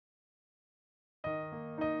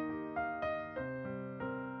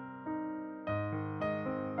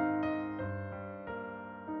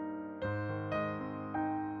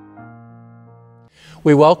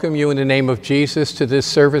We welcome you in the name of Jesus to this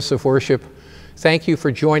service of worship. Thank you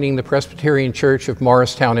for joining the Presbyterian Church of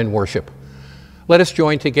Morristown in worship. Let us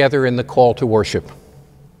join together in the call to worship.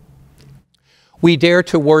 We dare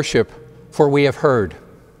to worship, for we have heard.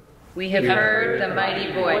 We have heard the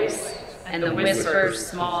mighty voice and the whispers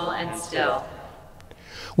small and still.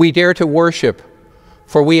 We dare to worship,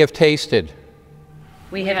 for we have tasted.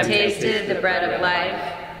 We have tasted the bread of life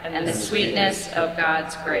and the sweetness of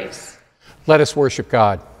God's grace. Let us worship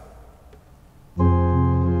God.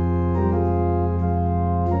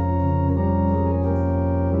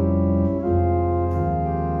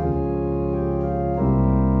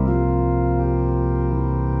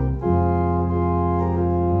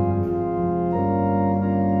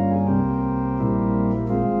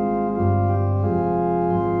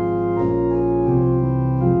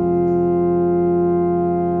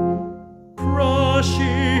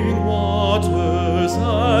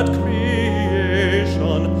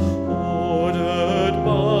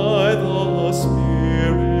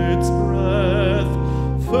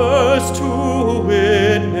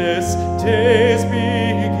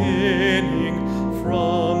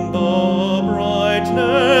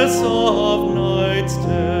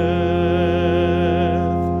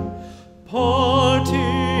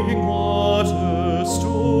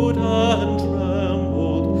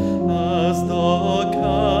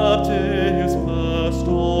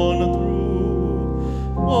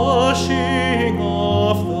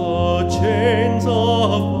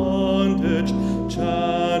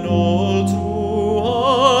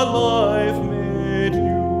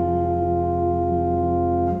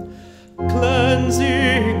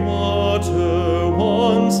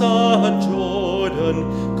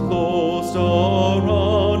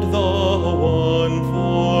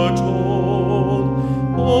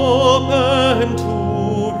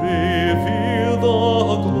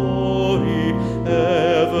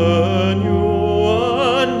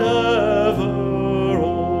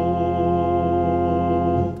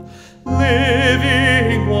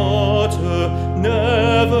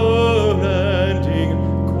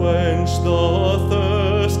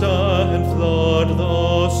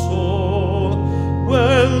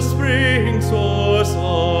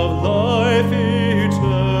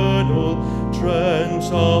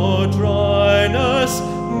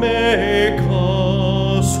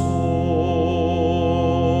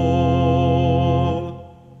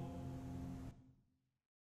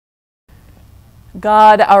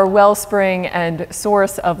 God, our wellspring and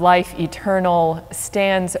source of life eternal,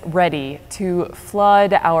 stands ready to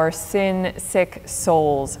flood our sin-sick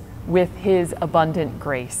souls with his abundant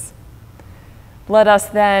grace. Let us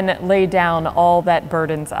then lay down all that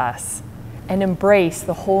burdens us and embrace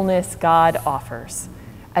the wholeness God offers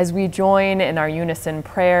as we join in our unison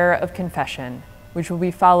prayer of confession, which will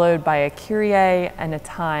be followed by a Kyrie and a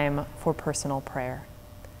time for personal prayer.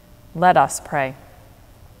 Let us pray.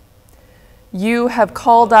 You have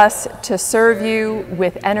called us to serve you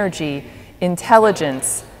with energy,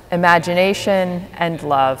 intelligence, imagination, and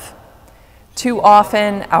love. Too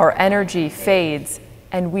often our energy fades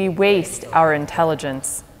and we waste our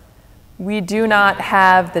intelligence. We do not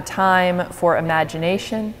have the time for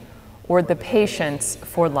imagination or the patience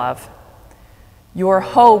for love. Your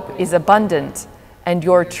hope is abundant and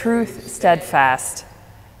your truth steadfast,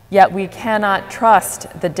 yet we cannot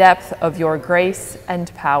trust the depth of your grace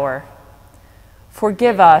and power.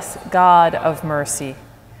 Forgive us, God of mercy,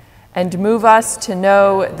 and move us to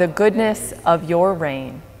know the goodness of your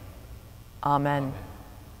reign. Amen.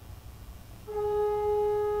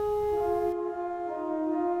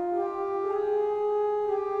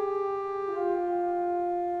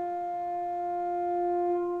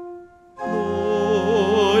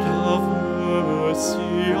 Lord, have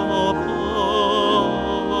mercy upon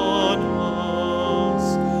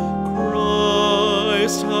us.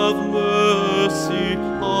 Christ, have mercy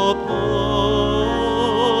upon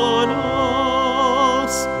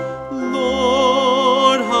us.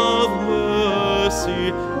 Lord, have mercy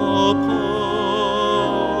upon us.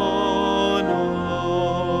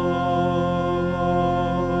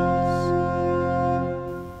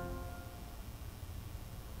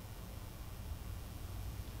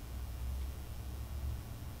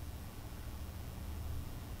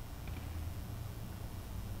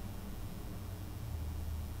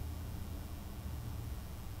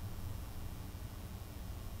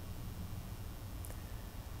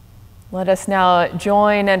 Let us now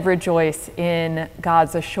join and rejoice in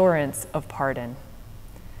God's assurance of pardon.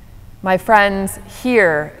 My friends,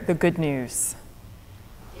 hear the good news.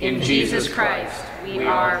 In Jesus Christ, we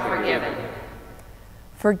are forgiven.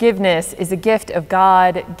 Forgiveness is a gift of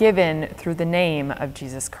God given through the name of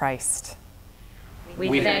Jesus Christ.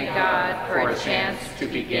 We thank God for a chance to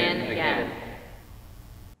begin again.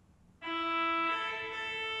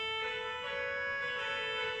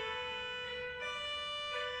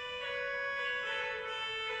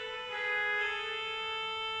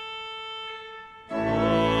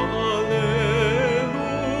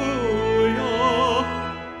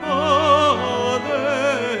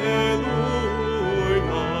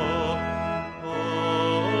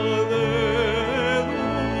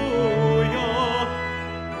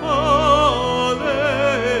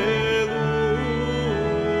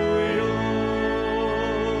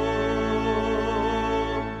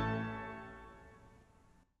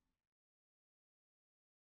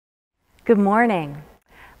 Good morning.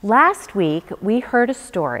 Last week, we heard a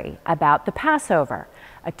story about the Passover,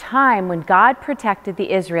 a time when God protected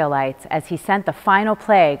the Israelites as he sent the final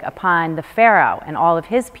plague upon the Pharaoh and all of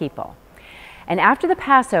his people. And after the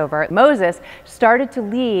Passover, Moses started to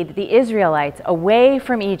lead the Israelites away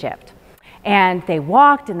from Egypt. And they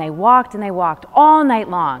walked and they walked and they walked all night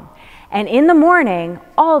long. And in the morning,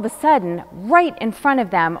 all of a sudden, right in front of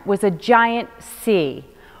them was a giant sea,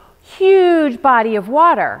 huge body of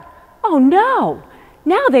water. Oh no!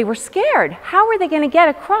 Now they were scared. How were they going to get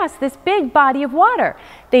across this big body of water?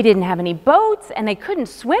 They didn't have any boats and they couldn't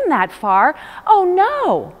swim that far. Oh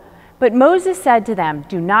no! But Moses said to them,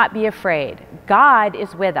 "Do not be afraid. God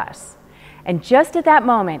is with us." And just at that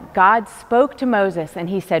moment, God spoke to Moses and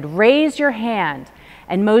he said, "Raise your hand."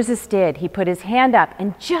 And Moses did. He put his hand up,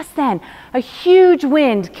 and just then a huge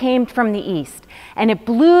wind came from the east, and it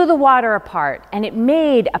blew the water apart, and it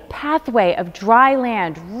made a pathway of dry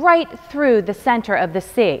land right through the center of the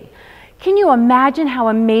sea. Can you imagine how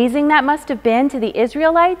amazing that must have been to the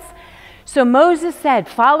Israelites? So Moses said,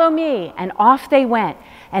 "Follow me," and off they went.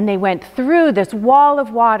 And they went through this wall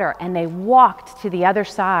of water, and they walked to the other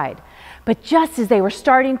side. But just as they were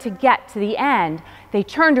starting to get to the end, they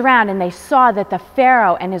turned around and they saw that the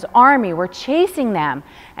Pharaoh and his army were chasing them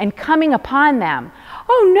and coming upon them.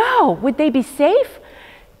 Oh no, would they be safe?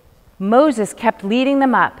 Moses kept leading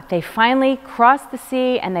them up. They finally crossed the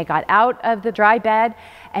sea and they got out of the dry bed.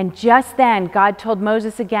 And just then, God told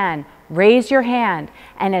Moses again, "Raise your hand."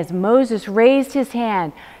 And as Moses raised his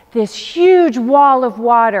hand, this huge wall of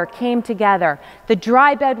water came together. The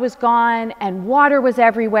dry bed was gone and water was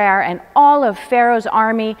everywhere, and all of Pharaoh's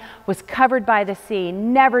army was covered by the sea,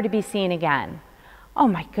 never to be seen again. Oh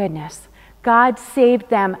my goodness, God saved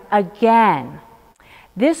them again.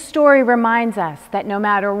 This story reminds us that no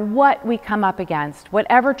matter what we come up against,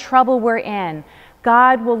 whatever trouble we're in,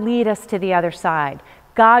 God will lead us to the other side.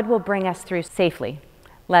 God will bring us through safely.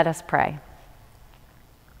 Let us pray.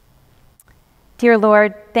 Dear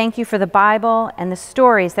Lord, thank you for the Bible and the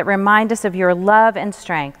stories that remind us of your love and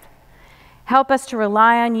strength. Help us to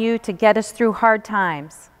rely on you to get us through hard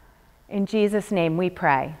times. In Jesus' name we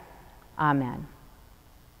pray. Amen.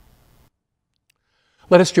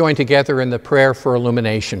 Let us join together in the prayer for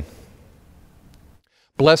illumination.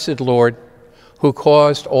 Blessed Lord, who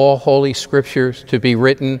caused all holy scriptures to be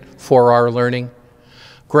written for our learning,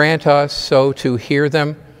 grant us so to hear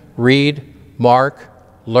them, read, mark,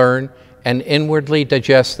 learn, and inwardly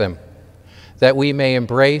digest them, that we may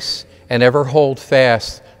embrace and ever hold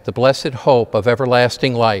fast the blessed hope of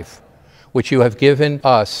everlasting life, which you have given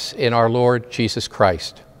us in our Lord Jesus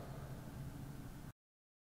Christ.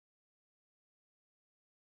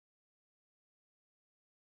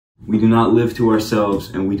 We do not live to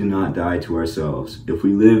ourselves, and we do not die to ourselves. If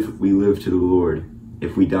we live to the Lord.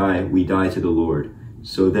 If we die to the Lord.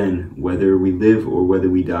 So then, whether we live or whether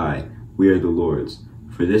we die, we are the Lord's.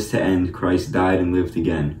 For this to end, Christ died and lived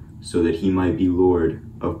again, so that he might be Lord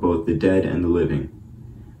of both the dead and the living.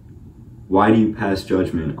 Why do you pass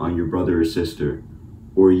judgment on your brother or sister?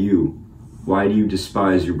 Or you, why do you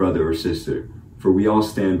despise your brother or sister? For we all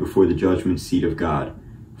stand before the judgment seat of God.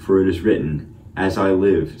 For it is written, "As I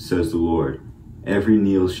live, says the Lord, every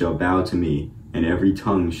knee shall bow to me, and every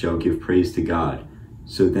tongue shall give praise to God."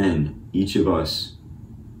 So then, each of us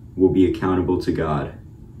will be accountable to God.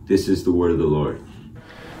 This is the word of the Lord.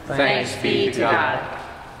 Thanks be to God.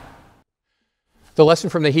 The lesson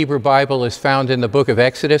from the Hebrew Bible is found in the book of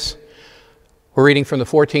Exodus. We're reading from the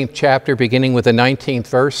 14th chapter, beginning with the 19th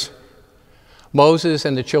verse. Moses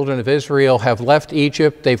and the children of Israel have left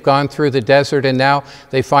Egypt. They've gone through the desert, and now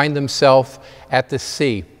they find themselves at the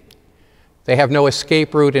sea. They have no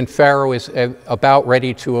escape route, and Pharaoh is about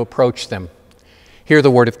ready to approach them. Hear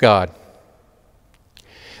the word of God.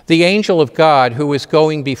 The angel of God, who was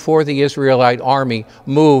going before the Israelite army,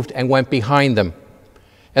 moved and went behind them.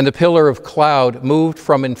 And the pillar of cloud moved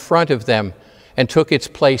from in front of them and took its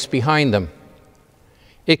place behind them.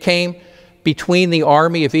 It came between the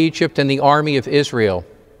army of Egypt and the army of Israel.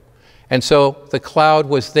 And so the cloud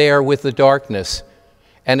was there with the darkness,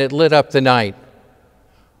 and it lit up the night.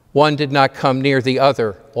 One did not come near the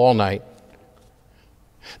other all night.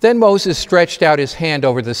 Then Moses stretched out his hand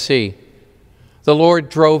over the sea. The Lord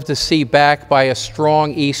drove the sea back by a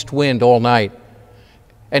strong east wind all night,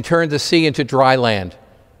 and turned the sea into dry land,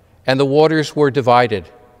 and the waters were divided.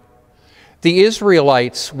 The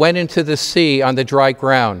Israelites went into the sea on the dry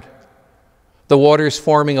ground, the waters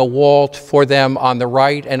forming a wall for them on the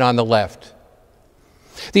right and on the left.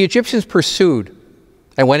 The Egyptians pursued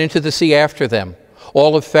and went into the sea after them,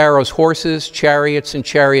 all of Pharaoh's horses, chariots, and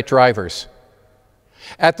chariot drivers.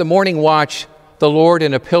 At the morning watch, the Lord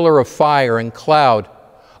in a pillar of fire and cloud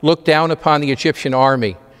looked down upon the Egyptian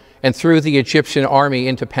army and threw the Egyptian army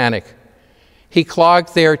into panic. He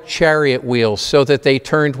clogged their chariot wheels so that they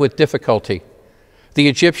turned with difficulty. The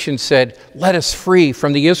Egyptians said, "Let us flee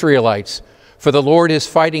from the Israelites, for the Lord is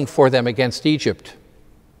fighting for them against Egypt."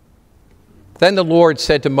 Then the Lord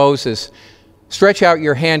said to Moses, "Stretch out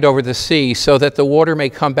your hand over the sea so that the water may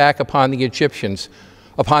come back upon the Egyptians,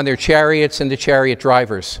 upon their chariots and the chariot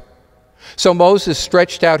drivers." So Moses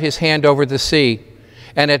stretched out his hand over the sea,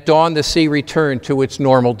 and at dawn the sea returned to its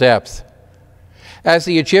normal depth. As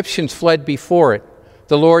the Egyptians fled before it,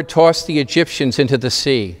 the Lord tossed the Egyptians into the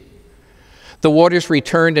sea. The waters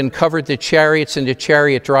returned and covered the chariots and the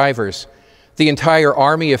chariot drivers, the entire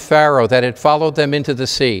army of Pharaoh that had followed them into the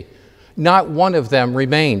sea. Not one of them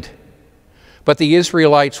remained. But the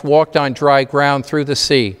Israelites walked on dry ground through the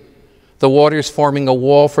sea, the waters forming a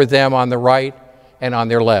wall for them on the right and on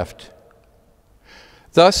their left.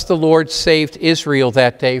 Thus the Lord saved Israel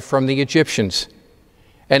that day from the Egyptians,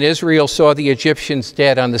 and Israel saw the Egyptians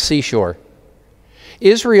dead on the seashore.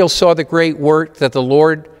 Israel saw the great work that the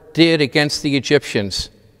Lord did against the Egyptians.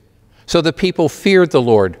 So the people feared the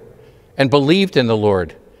Lord and believed in the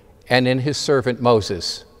Lord and in his servant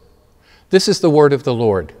Moses. This is the word of the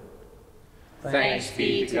Lord. Thanks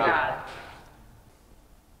be to God.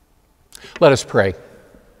 Let us pray.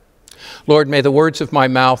 Lord, may the words of my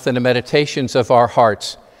mouth and the meditations of our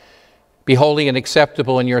hearts be holy and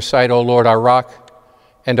acceptable in your sight, O Lord, our rock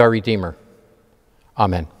and our Redeemer.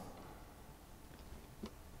 Amen.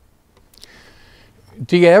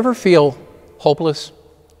 Do you ever feel hopeless?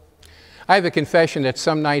 I have a confession that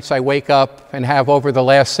some nights I wake up and have over the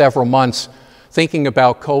last several months thinking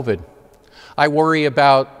about COVID. I worry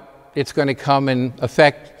about it's going to come and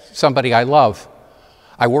affect somebody I love.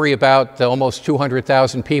 I worry about the almost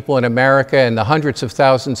 200,000 people in America and the hundreds of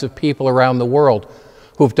thousands of people around the world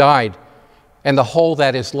who've died and the hole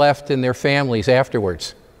that is left in their families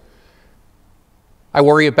afterwards. I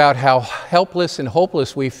worry about how helpless and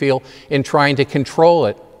hopeless we feel in trying to control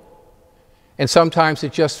it. And sometimes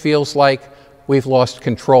it just feels like we've lost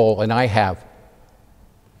control, and I have.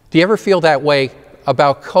 Do you ever feel that way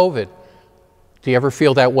about COVID? Do you ever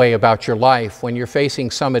feel that way about your life when you're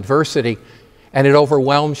facing some adversity and it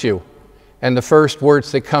overwhelms you, and the first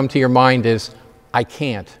words that come to your mind is, "I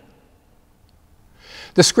can't"?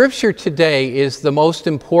 The scripture today is the most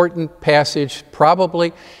important passage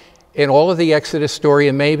probably in all of the Exodus story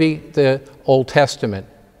and maybe the Old Testament.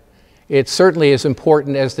 It's certainly as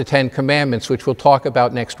important as the Ten Commandments, which we'll talk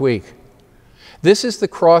about next week. This is the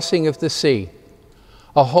crossing of the sea.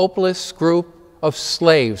 A hopeless group of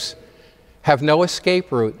slaves have no escape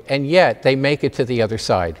route, and yet they make it to the other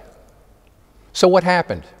side. So what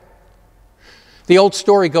happened? The old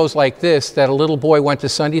story goes like this, that a little boy went to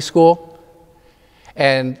Sunday school,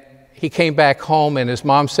 and he came back home, and his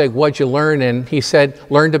mom said, "What'd you learn?" And he said,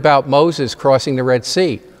 "Learned about Moses crossing the Red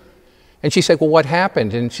Sea." And she said, "Well, what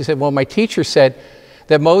happened?" And she said, "Well, my teacher said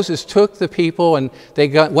that Moses took the people and they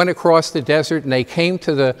went across the desert and they came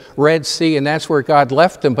to the Red Sea, and that's where God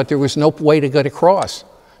left them, but there was no way to get across.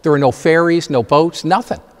 There were no ferries, no boats,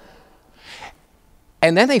 nothing."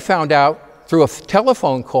 And then they found out through a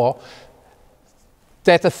telephone call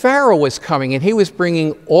that the Pharaoh was coming, and he was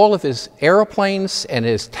bringing all of his airplanes and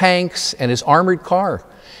his tanks and his armored car,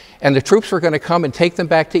 and the troops were going to come and take them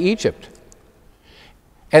back to Egypt.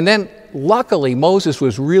 And then luckily Moses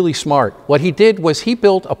was really smart. What he did was he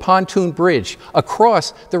built a pontoon bridge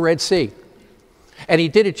across the Red Sea, and he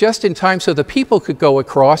did it just in time so the people could go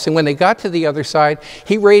across. And when they got to the other side,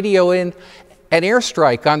 he radioed in an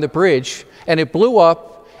airstrike on the bridge, and it blew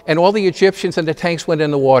up, and all the Egyptians and the tanks went in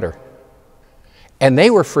the water. And they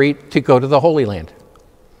were free to go to the Holy Land.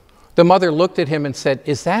 The mother looked at him and said,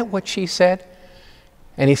 "Is that what she said?"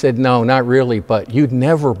 And he said, "No, not really, but you'd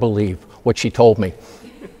never believe what she told me."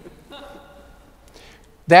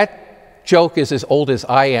 That joke is as old as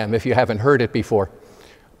I am, if you haven't heard it before.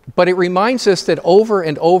 But it reminds us that over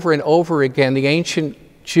and over and over again, the ancient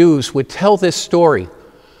Jews would tell this story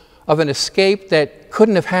of an escape that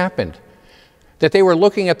couldn't have happened, that they were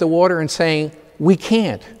looking at the water and saying, we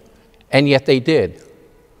can't, and yet they did.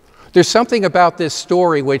 There's something about this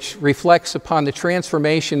story which reflects upon the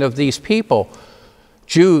transformation of these people,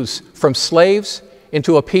 Jews, from slaves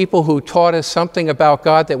into a people who taught us something about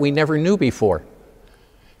God that we never knew before.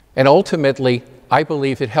 And ultimately, I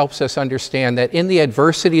believe it helps us understand that in the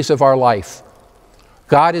adversities of our life,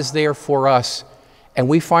 God is there for us, and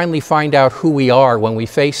we finally find out who we are when we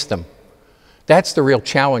face them. That's the real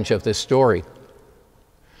challenge of this story.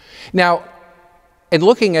 Now, in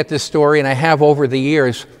looking at this story, and I have over the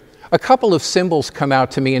years, a couple of symbols come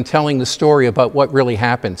out to me in telling the story about what really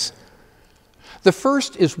happens. The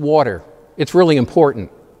first is water. It's really important.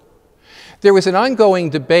 There was an ongoing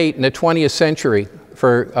debate in the 20th century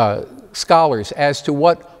for scholars as to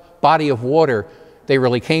what body of water they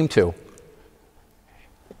really came to.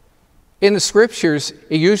 In the scriptures,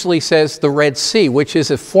 it usually says the Red Sea, which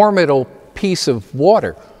is a formidable piece of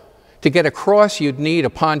water. To get across, you'd need a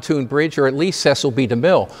pontoon bridge or at least Cecil B.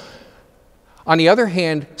 DeMille. On the other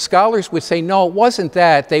hand, scholars would say, no, it wasn't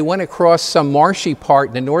that. They went across some marshy part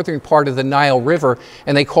in the northern part of the Nile River,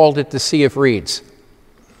 and they called it the Sea of Reeds.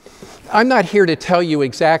 I'm not here to tell you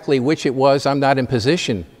exactly which it was. I'm not in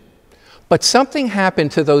position. But something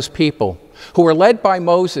happened to those people who were led by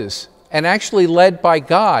Moses and actually led by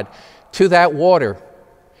God to that water.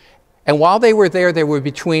 And while they were there, they were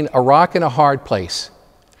between a rock and a hard place.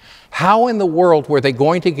 How in the world were they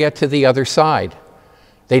going to get to the other side?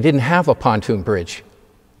 They didn't have a pontoon bridge.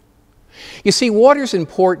 You see, water's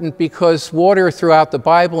important because water throughout the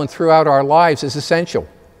Bible and throughout our lives is essential.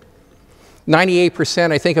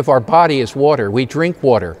 98%, I think, of our body is water. We drink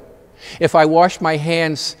water. If I wash my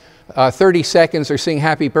hands 30 seconds or sing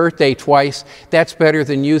happy birthday twice, that's better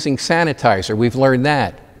than using sanitizer. We've learned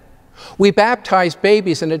that. We baptize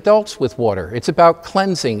babies and adults with water. It's about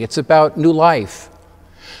cleansing. It's about new life.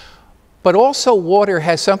 But also water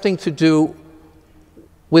has something to do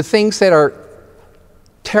with things that are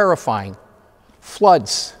terrifying.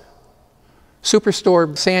 Floods,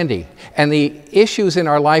 Superstorm Sandy, and the issues in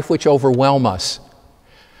our life which overwhelm us.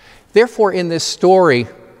 Therefore, in this story,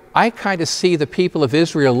 I kind of see the people of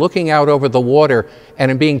Israel looking out over the water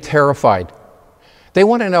and being terrified. They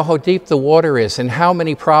want to know how deep the water is and how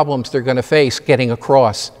many problems they're going to face getting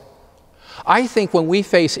across. I think when we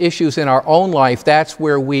face issues in our own life, that's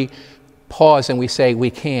where we pause and we say, we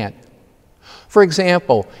can't. For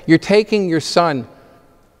example, you're taking your son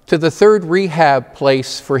to the 3rd rehab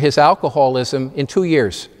place for his alcoholism in 2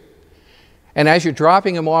 years. And as you're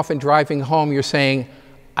dropping him off and driving home, you're saying,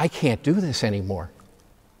 I can't do this anymore.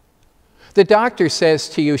 The doctor says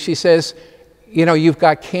to you, she says, you know, you've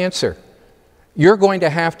got cancer. You're going to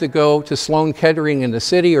have to go to Sloan Kettering in the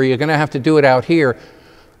city, or you're going to have to do it out here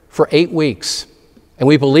for 8 weeks. And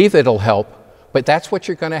we believe it'll help, but that's what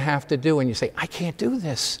you're going to have to do. And you say, I can't do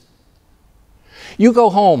this. You go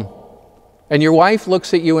home, and your wife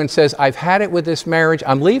looks at you and says, I've had it with this marriage.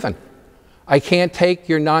 I'm leaving. I can't take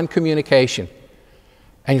your non-communication.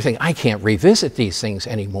 And you think, I can't revisit these things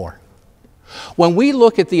anymore. When we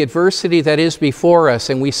look at the adversity that is before us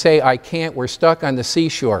and we say, I can't, we're stuck on the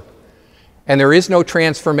seashore, and there is no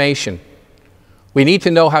transformation. We need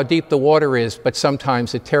to know how deep the water is, but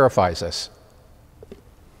sometimes it terrifies us.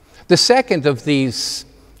 The second of these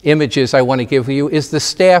images I want to give you is the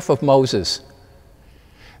staff of Moses.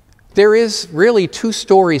 There is really 2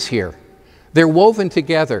 stories here. They're woven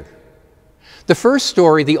together. The first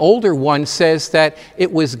story, the older one, says that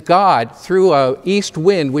it was God through an east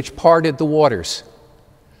wind which parted the waters.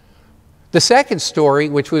 The second story,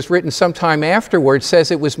 which was written sometime afterwards,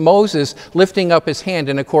 says it was Moses lifting up his hand,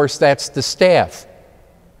 and of course that's the staff.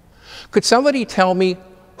 Could somebody tell me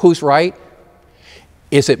who's right?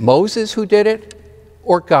 Is it Moses who did it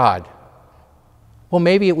or God? Well,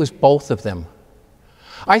 maybe it was both of them.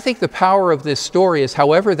 I think the power of this story is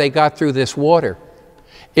however they got through this water,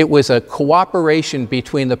 it was a cooperation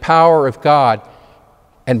between the power of God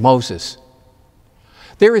and Moses.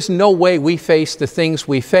 There is no way we face the things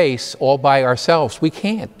we face all by ourselves. We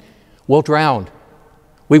can't. We'll drown.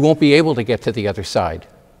 We won't be able to get to the other side.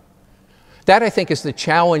 That, I think, is the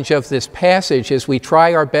challenge of this passage as we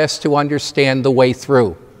try our best to understand the way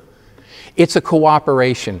through. It's a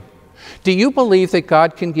cooperation. Do you believe that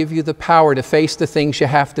God can give you the power to face the things you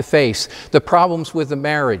have to face, the problems with the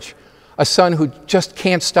marriage, a son who just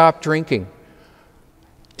can't stop drinking?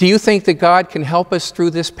 Do you think that God can help us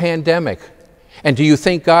through this pandemic? And do you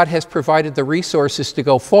think God has provided the resources to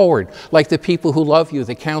go forward, like the people who love you,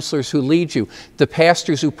 the counselors who lead you, the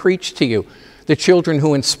pastors who preach to you, the children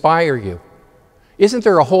who inspire you? Isn't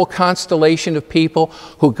there a whole constellation of people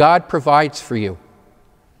who God provides for you?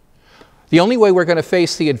 The only way we're going to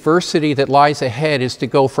face the adversity that lies ahead is to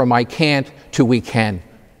go from I can't to we can.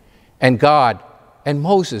 And God and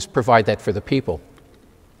Moses provide that for the people.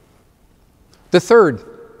 The third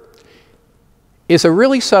is a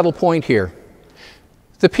really subtle point here.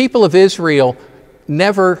 The people of Israel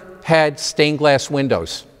never had stained glass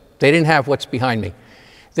windows. They didn't have what's behind me.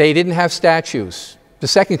 They didn't have statues. The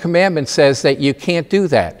second commandment says that you can't do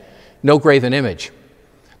that. No graven image.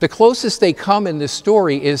 The closest they come in this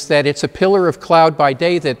story is that it's a pillar of cloud by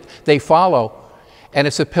day that they follow, and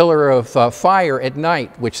it's a pillar of fire at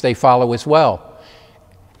night, which they follow as well.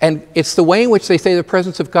 And it's the way in which they say the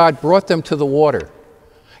presence of God brought them to the water.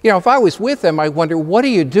 You know, if I was with them, I wonder, what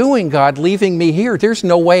are you doing, God, leaving me here? There's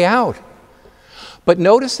no way out. But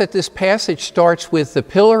notice that this passage starts with the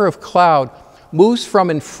pillar of cloud moves from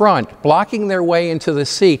in front, blocking their way into the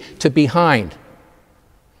sea, to behind.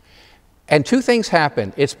 And two things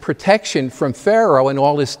happen. It's protection from Pharaoh and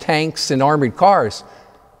all his tanks and armored cars.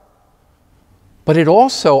 But it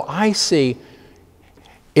also, I see,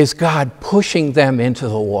 is God pushing them into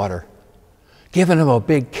the water, giving them a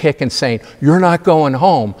big kick and saying, you're not going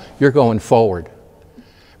home, you're going forward.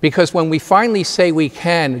 Because when we finally say we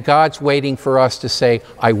can, God's waiting for us to say,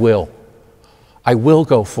 I will. I will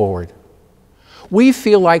go forward. We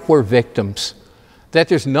feel like we're victims, that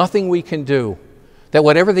there's nothing we can do, that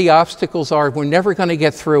whatever the obstacles are, we're never going to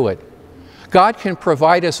get through it. God can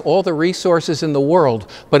provide us all the resources in the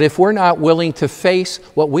world, but if we're not willing to face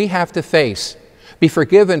what we have to face, be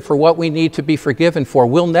forgiven for what we need to be forgiven for,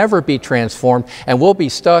 we'll never be transformed, and we'll be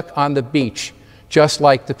stuck on the beach, just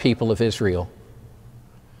like the people of Israel.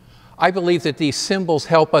 I believe that these symbols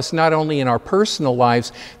help us not only in our personal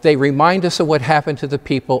lives, they remind us of what happened to the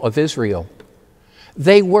people of Israel.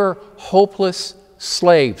 They were hopeless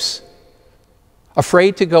slaves,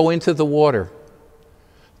 afraid to go into the water.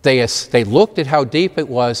 They looked at how deep it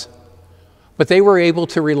was, but they were able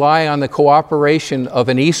to rely on the cooperation of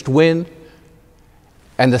an east wind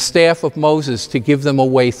and the staff of Moses to give them a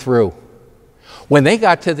way through. When they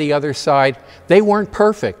got to the other side, they weren't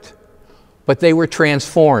perfect, but they were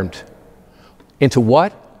transformed into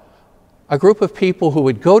what? A group of people who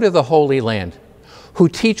would go to the Holy Land, who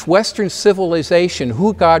teach Western civilization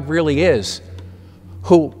who God really is,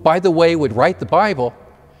 who, by the way, would write the Bible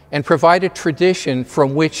and provide a tradition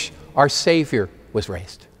from which our Savior was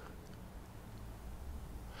raised.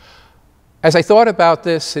 As I thought about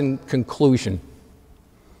this in conclusion,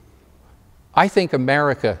 I think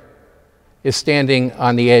America is standing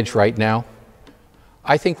on the edge right now.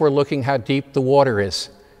 I think we're looking how deep the water is.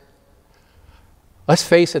 Let's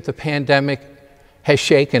face it, the pandemic has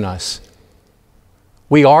shaken us.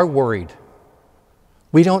 We are worried.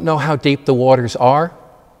 We don't know how deep the waters are.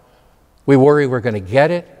 We worry we're going to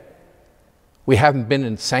get it. We haven't been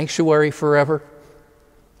in sanctuary forever.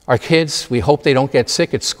 Our kids, we hope they don't get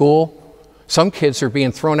sick at school. Some kids are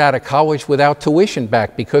being thrown out of college without tuition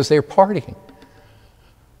back because they're partying.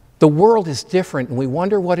 The world is different, and we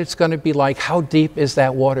wonder what it's going to be like. How deep is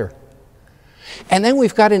that water? And then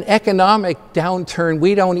we've got an economic downturn.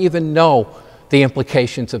 We don't even know the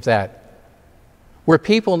implications of that. Where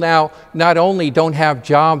people now not only don't have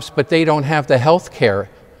jobs, but they don't have the health care.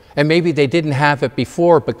 And maybe they didn't have it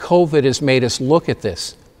before, but COVID has made us look at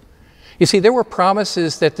this. You see, there were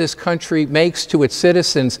promises that this country makes to its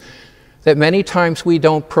citizens that many times we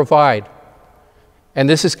don't provide. And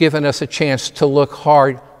this has given us a chance to look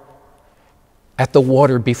hard at the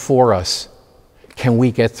water before us. Can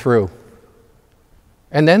we get through?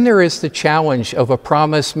 And then there is the challenge of a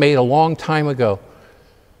promise made a long time ago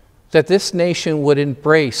that this nation would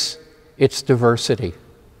embrace its diversity,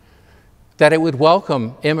 that it would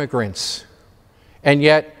welcome immigrants. And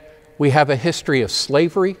yet we have a history of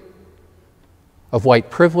slavery, of white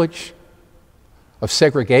privilege, of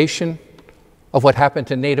segregation, of what happened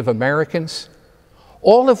to Native Americans.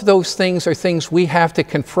 All of those things are things we have to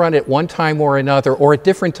confront at one time or another, or at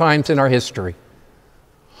different times in our history.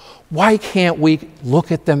 Why can't we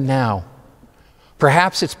look at them now?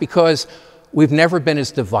 Perhaps it's because we've never been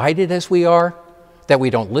as divided as we are, that we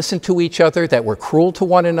don't listen to each other, that we're cruel to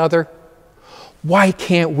one another. Why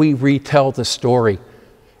can't we retell the story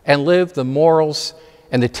and live the morals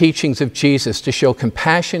and the teachings of Jesus to show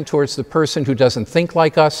compassion towards the person who doesn't think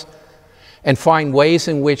like us, and find ways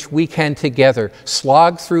in which we can together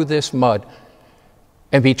slog through this mud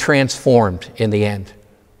and be transformed in the end?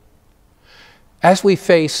 As we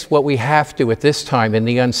face what we have to at this time in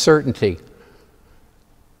the uncertainty,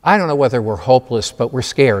 I don't know whether we're hopeless, but we're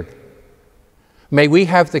scared. May we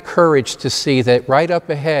have the courage to see that right up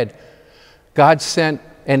ahead, God sent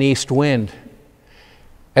an east wind,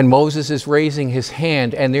 and Moses is raising his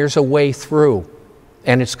hand, and there's a way through,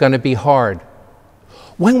 and it's going to be hard.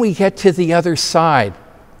 When we get to the other side,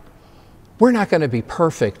 we're not going to be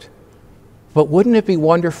perfect, but wouldn't it be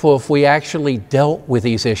wonderful if we actually dealt with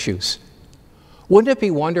these issues? Wouldn't it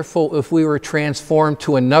be wonderful if we were transformed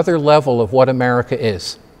to another level of what America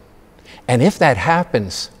is? And if that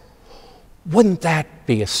happens, wouldn't that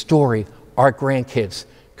be a story our grandkids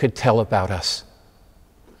could tell about us?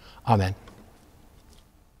 Amen.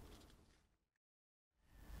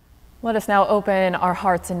 Let us now open our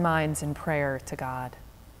hearts and minds in prayer to God.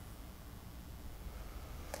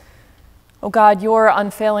 O God, your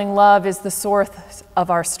unfailing love is the source of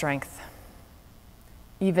our strength.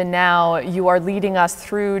 Even now, you are leading us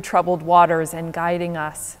through troubled waters and guiding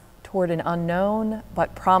us toward an unknown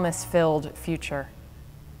but promise-filled future.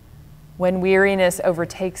 When weariness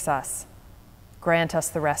overtakes us, grant us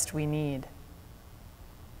the rest we need.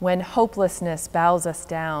 When hopelessness bows us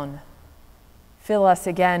down, fill us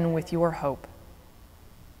again with your hope.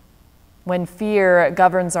 When fear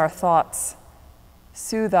governs our thoughts,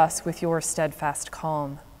 soothe us with your steadfast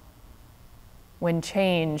calm. When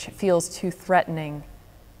change feels too threatening,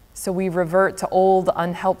 so we revert to old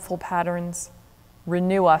unhelpful patterns,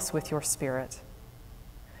 renew us with your Spirit.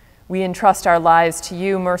 We entrust our lives to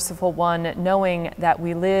you, merciful one, knowing that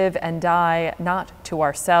we live and die not to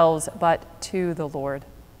ourselves, but to the Lord.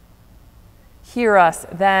 Hear us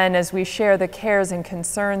then as we share the cares and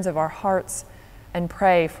concerns of our hearts and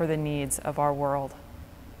pray for the needs of our world.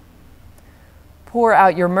 Pour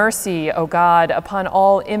out your mercy, O God, upon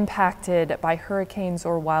all impacted by hurricanes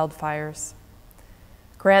or wildfires.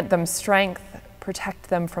 Grant them strength, protect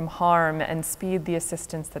them from harm, and speed the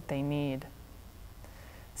assistance that they need.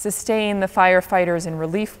 Sustain the firefighters and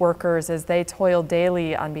relief workers as they toil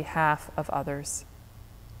daily on behalf of others.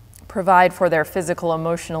 Provide for their physical,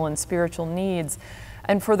 emotional, and spiritual needs,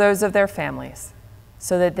 and for those of their families,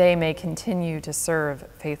 so that they may continue to serve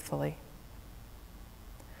faithfully.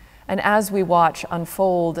 And as we watch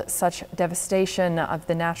unfold such devastation of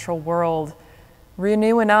the natural world,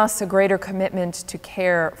 renew in us a greater commitment to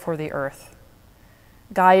care for the earth.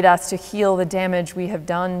 Guide us to heal the damage we have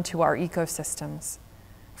done to our ecosystems.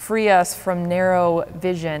 Free us from narrow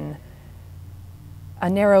vision, a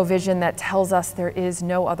narrow vision that tells us there is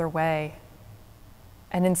no other way,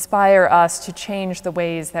 and inspire us to change the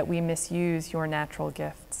ways that we misuse your natural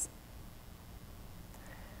gifts.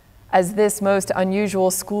 As this most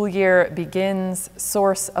unusual school year begins,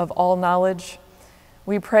 source of all knowledge,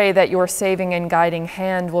 we pray that your saving and guiding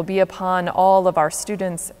hand will be upon all of our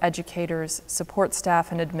students, educators, support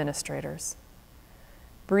staff, and administrators.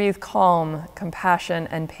 Breathe calm, compassion,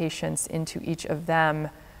 and patience into each of them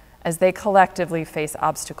as they collectively face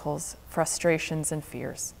obstacles, frustrations, and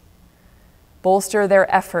fears. Bolster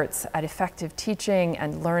their efforts at effective teaching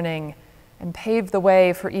and learning, and pave the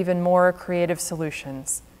way for even more creative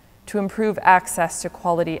solutions to improve access to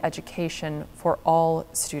quality education for all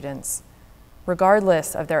students,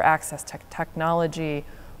 regardless of their access to technology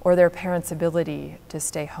or their parents' ability to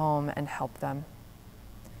stay home and help them.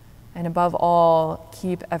 And above all,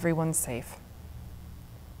 keep everyone safe.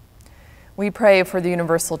 We pray for the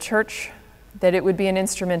Universal Church, that it would be an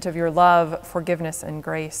instrument of your love, forgiveness, and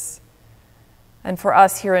grace. And for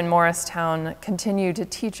us here in Morristown, continue to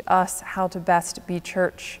teach us how to best be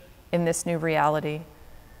church in this new reality.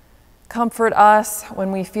 Comfort us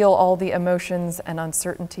when we feel all the emotions and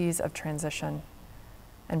uncertainties of transition,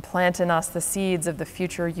 and plant in us the seeds of the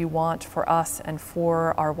future you want for us and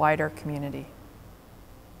for our wider community.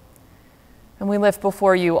 And we lift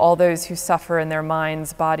before you all those who suffer in their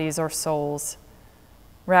minds, bodies, or souls.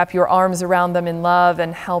 Wrap your arms around them in love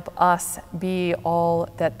and help us be all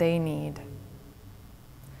that they need.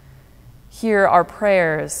 Hear our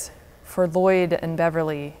prayers for Lloyd and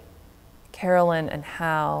Beverly, Carolyn and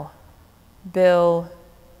Hal, Bill,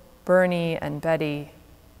 Bernie, and Betty,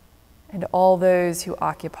 and all those who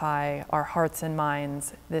occupy our hearts and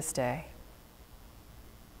minds this day.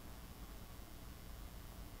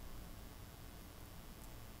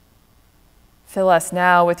 Fill us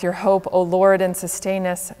now with your hope, O Lord, and sustain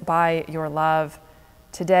us by your love,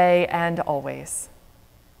 today and always.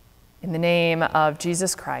 In the name of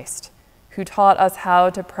Jesus Christ, who taught us how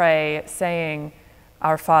to pray, saying,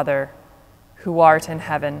 Our Father, who art in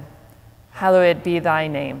heaven, hallowed be thy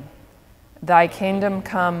name. Thy kingdom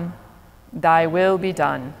come, thy will be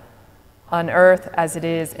done, on earth as it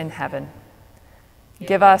is in heaven.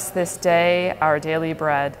 Give us this day our daily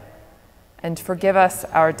bread, and forgive us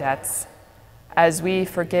our debts, as we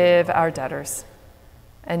forgive our debtors.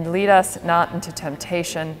 And lead us not into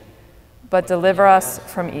temptation, but deliver us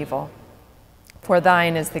from evil. For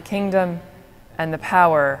thine is the kingdom, and the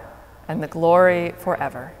power, and the glory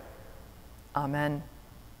forever. Amen.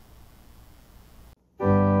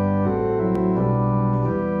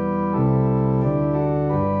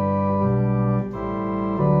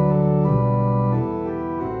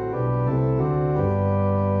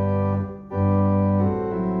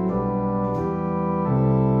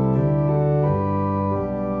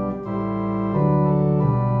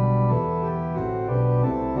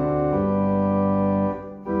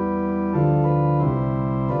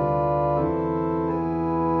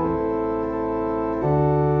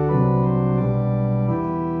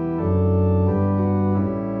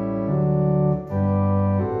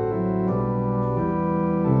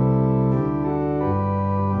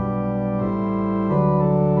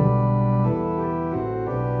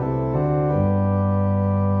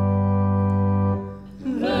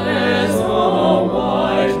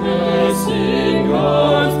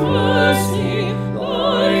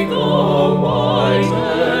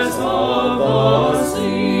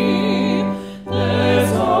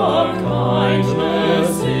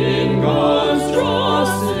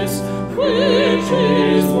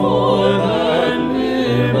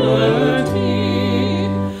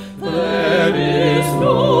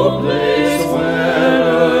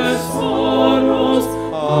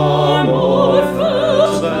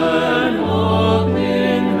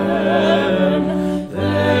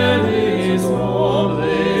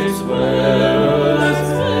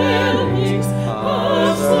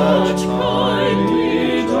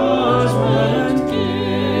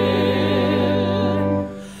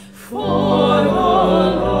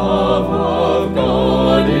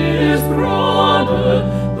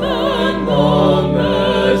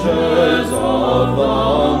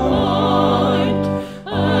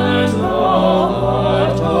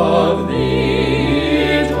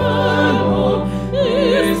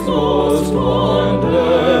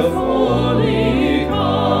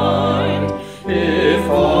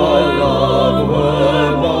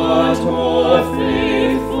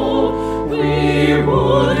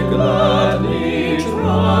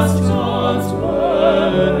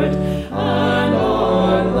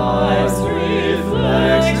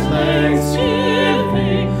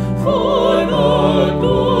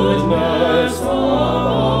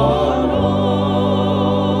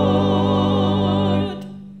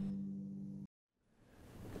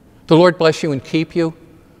 The Lord bless you and keep you.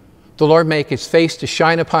 The Lord make his face to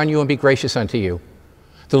shine upon you and be gracious unto you.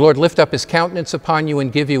 The Lord lift up his countenance upon you and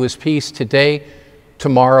give you his peace today,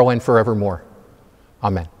 tomorrow, and forevermore.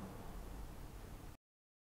 Amen.